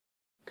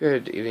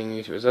Good evening,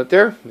 YouTubers out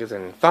there.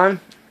 Getting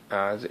fun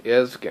as it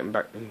is getting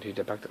back into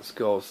the back to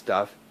school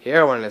stuff. Here,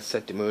 I want to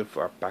set the mood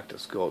for our back to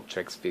school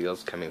tricks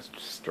videos coming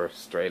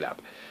straight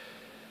up.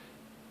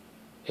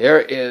 Here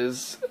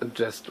is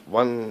just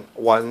one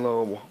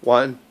little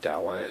one that I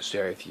want to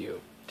share with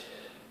you.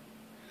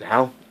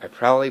 Now, I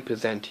proudly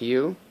present to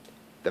you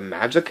the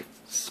Magic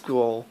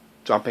School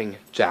Jumping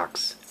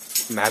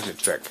Jacks magic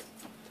trick.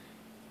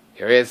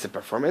 Here is the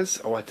performance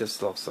of what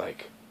this looks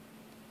like.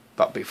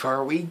 But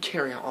before we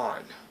carry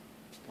on,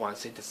 I want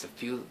to say just a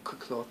few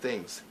quick little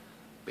things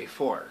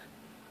before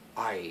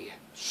I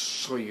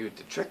show you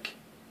the trick.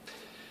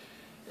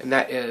 And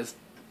that is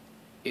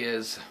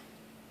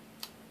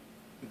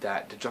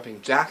that the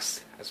jumping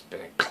jacks has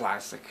been a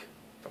classic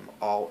from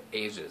all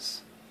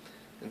ages,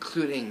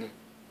 including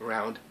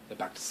around the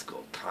back to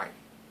school time.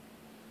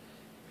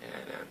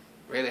 And I'm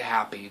really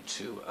happy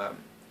to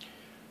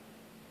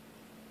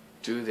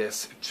do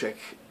this trick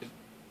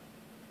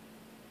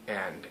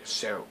and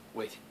share it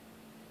with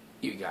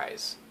you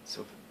guys.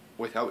 So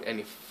without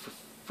any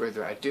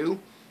further ado,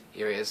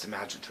 here is the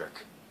magic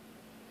trick.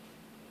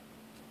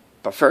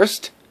 But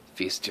first,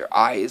 feast your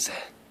eyes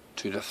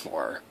to the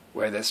floor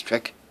where this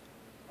trick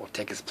will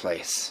take its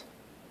place.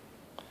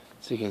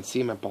 So you can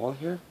see my ball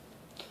here.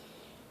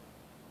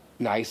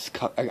 Nice,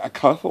 a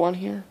colorful one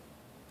here.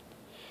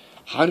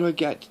 How do I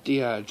get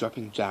the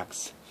jumping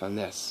jacks from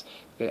this?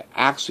 I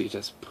actually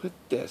just put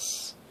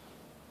this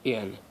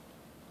in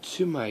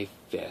to my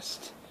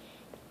fist,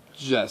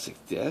 just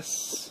like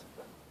this.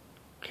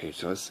 Okay,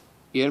 so it's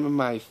in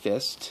my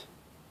fist.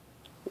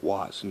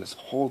 Watch, and just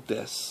hold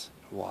this.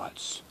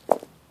 Watch,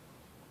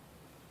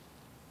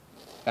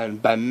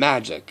 and by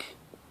magic,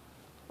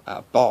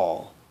 a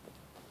ball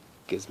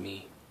gives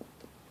me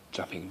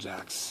jumping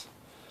jacks.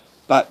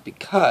 But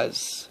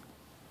because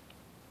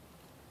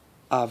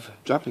of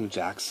jumping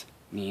jacks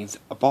needs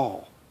a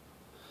ball,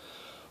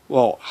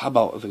 well, how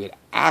about if we could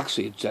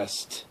actually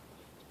just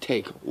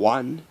take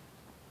one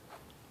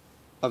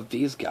of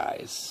these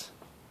guys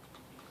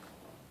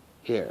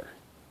here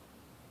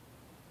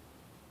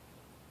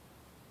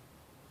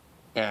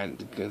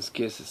and just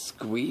give us a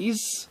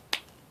squeeze,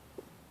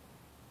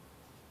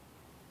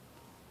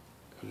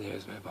 and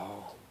there's my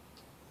ball.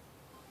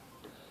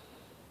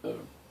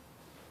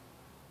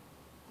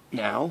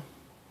 Now,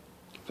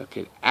 if I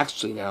could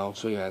actually now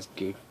show you how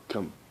to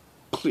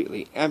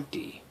completely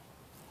empty.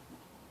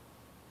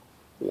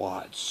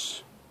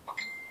 Watch.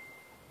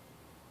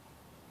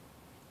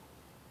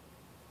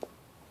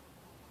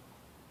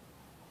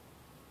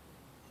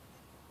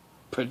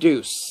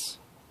 Produce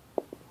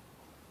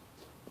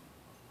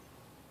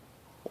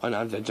one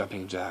of the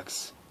jumping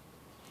jacks.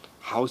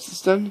 How is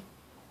this done?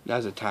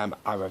 Now's the time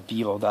I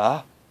reveal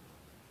the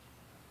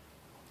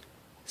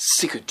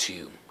secret to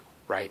you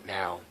right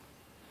now.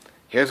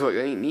 Here's what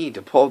you need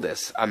to pull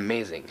this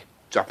amazing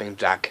jumping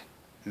jack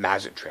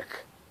magic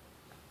trick.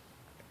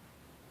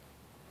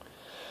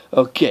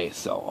 Okay,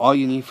 so all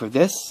you need for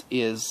this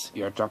is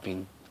your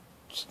jumping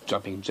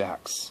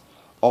jacks,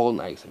 all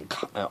nice and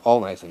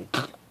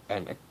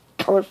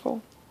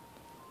colorful.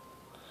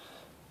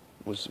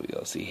 Which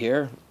we'll see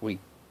here. We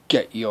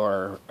get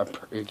your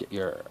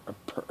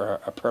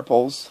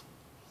purples,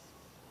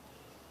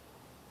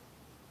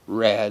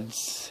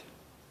 reds,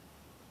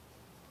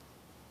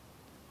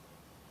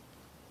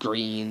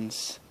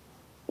 greens,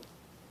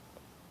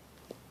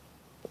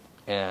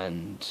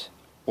 and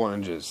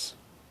oranges.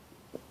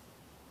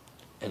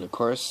 And of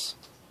course,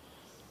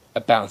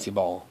 a bouncy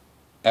ball.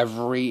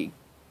 Every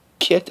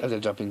kit of the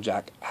jumping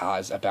jack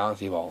has a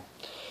bouncy ball.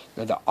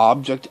 Now the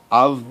object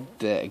of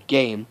the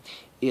game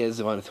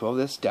is I want to throw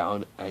this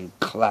down and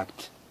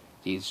collect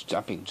these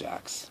jumping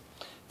jacks.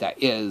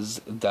 That is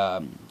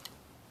the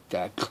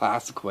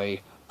classic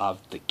way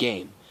of the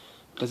game.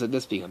 Because of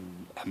this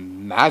being a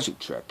magic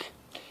trick,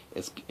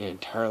 it's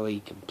entirely,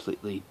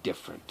 completely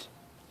different.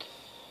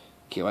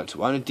 Okay, what you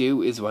want to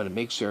do is you want to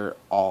make sure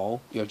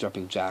all your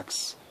jumping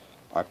jacks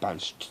are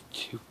bunched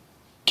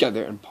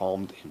together and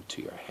palmed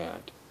into your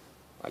hand,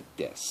 like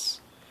this,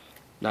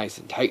 nice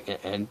and tight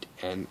and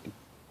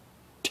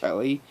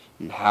tightly,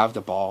 and have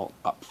the ball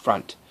up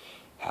front.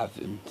 Have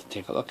them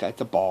take a look at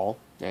the ball,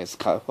 nice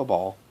colorful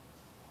ball.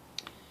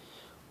 What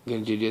you're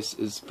gonna do this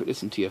is put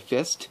this into your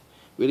fist.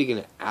 Really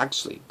gonna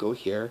actually go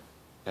here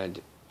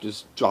and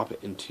just drop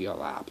it into your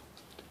lap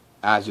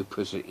as you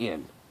push it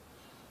in.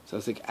 So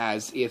it's like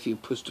as if you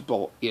push the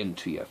ball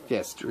into your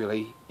fist.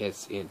 Really,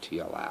 it's into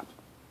your lap.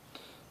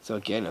 So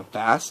again, I'm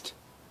fast.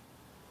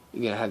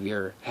 You're going to have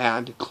your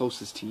hand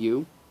closest to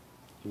you.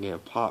 You're going to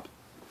pop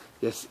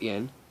this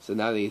in. So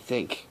now that you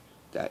think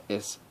that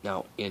it's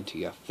now into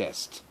your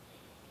fist,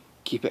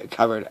 keep it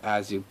covered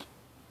as you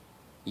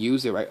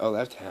use your right or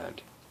left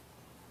hand.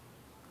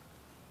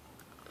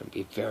 And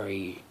be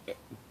very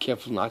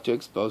careful not to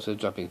expose the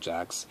jumping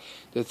jacks.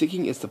 The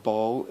thinking is the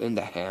ball in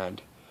the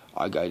hand.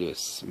 All you got to do is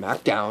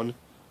smack down,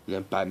 and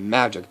then by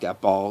magic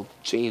that ball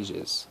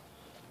changes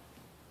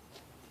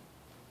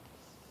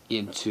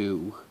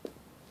into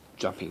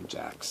jumping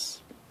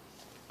jacks.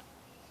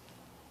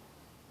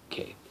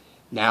 Okay,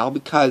 Now,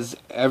 because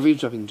every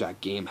jumping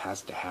jack game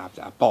has to have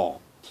that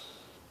ball,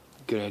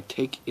 you're gonna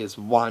take is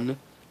one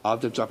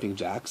of the jumping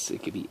jacks.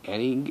 It could be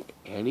any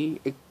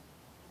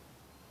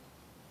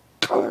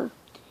color.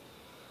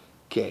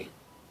 Okay.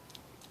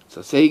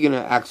 So say you're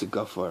gonna actually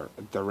go for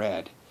the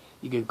red.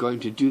 You're going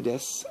to do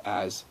this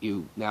as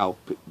you now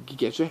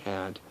get your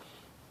hand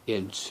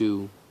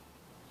into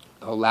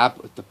a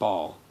lap with the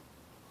ball.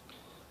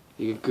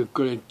 You're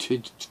going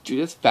to do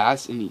this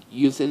fast and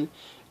using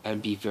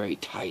and be very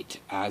tight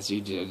as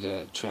you do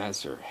the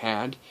transfer.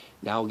 Hand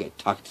now will get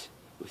tucked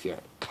with your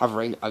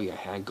covering of your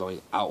hand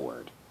going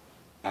outward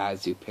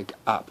as you pick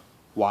up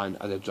one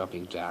of the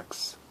jumping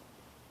jacks.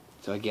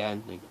 So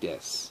again, like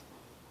this.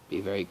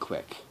 Be very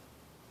quick.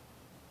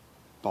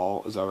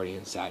 Ball is already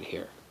inside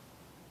here.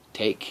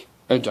 Take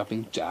a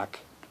jumping jack,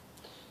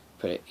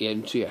 put it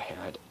into your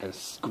hand, and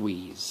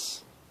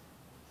squeeze.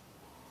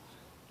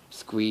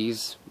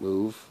 Squeeze,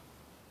 move,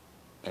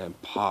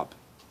 and pop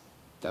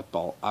that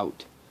ball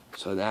out.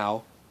 So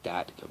now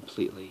that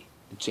completely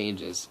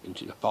changes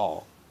into the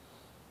ball.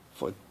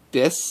 For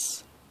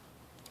this,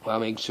 well,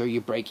 make sure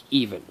you break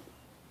even.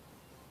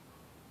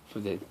 For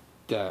the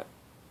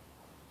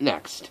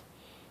next,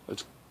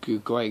 what you're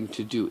going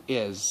to do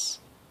is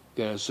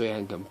going to show your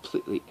hand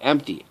completely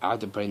empty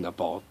after putting the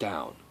ball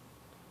down.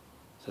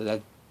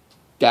 So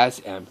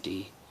that's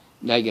empty.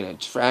 Now you're going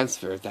to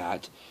transfer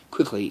that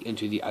quickly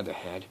into the other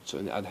hand,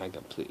 showing the other hand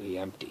completely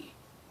empty.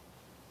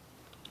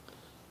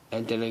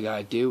 And then all you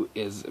gotta do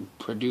is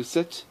produce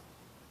it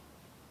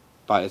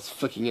by just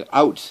flicking it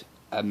out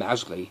and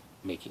magically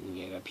making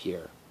it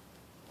appear.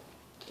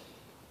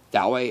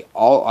 That way,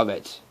 all of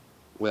it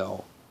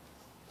will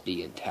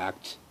be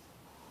intact.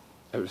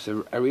 It's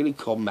a really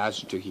cool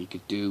magic trick you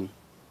could do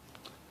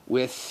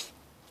with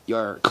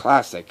your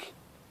classic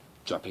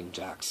jumping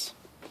jacks.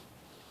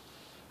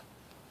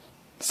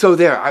 So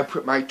there, I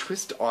put my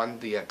twist on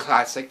the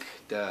classic,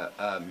 the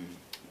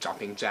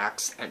jumping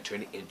jacks, and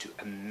turn it into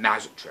a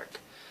magic trick.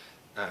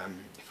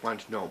 If you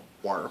want to know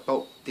more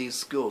about these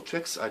school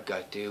tricks, all I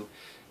gotta do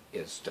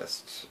is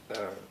just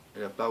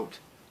in about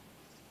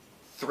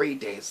 3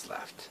 days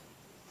left.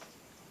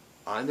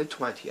 On the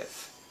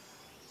 20th,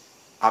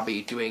 I'll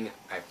be doing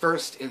my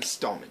first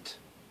installment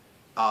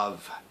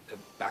of the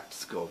back to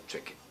school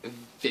trick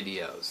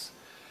videos.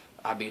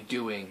 I'll be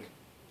doing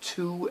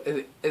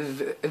 2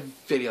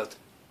 videos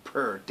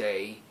per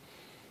day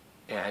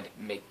and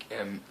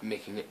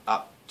making it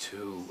up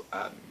to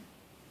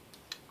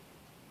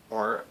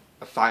or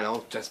a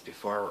final just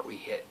before we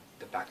hit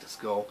the back to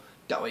school.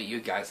 That way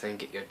you guys can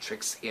get your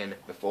tricks in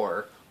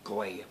before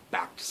going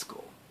back to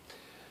school.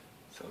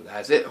 So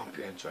that's it. Hope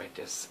you enjoyed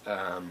this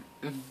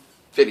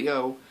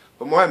video.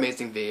 For more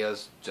amazing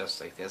videos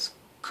just like this,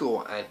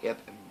 cool and hip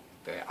and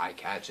very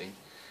eye-catching,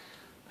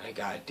 all I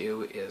gotta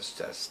do is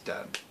just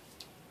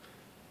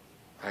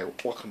I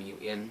welcome you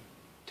in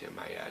to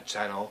my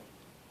channel,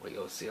 where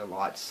you'll see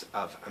lots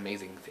of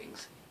amazing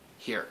things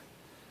here.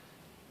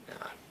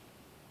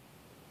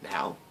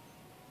 Now,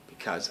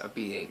 because of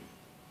being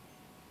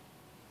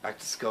back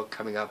to school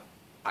coming up,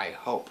 I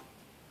hope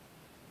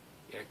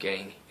you're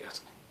getting your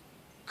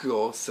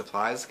school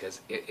supplies,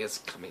 because it is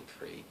coming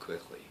pretty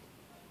quickly.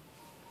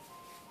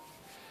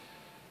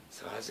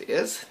 So as it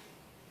is,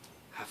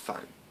 have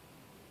fun,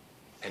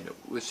 and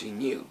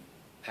wishing you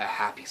a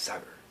happy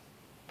summer.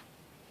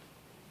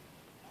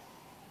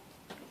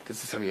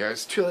 This is from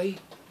yours truly,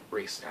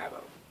 Reese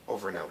Navo.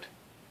 Over and out.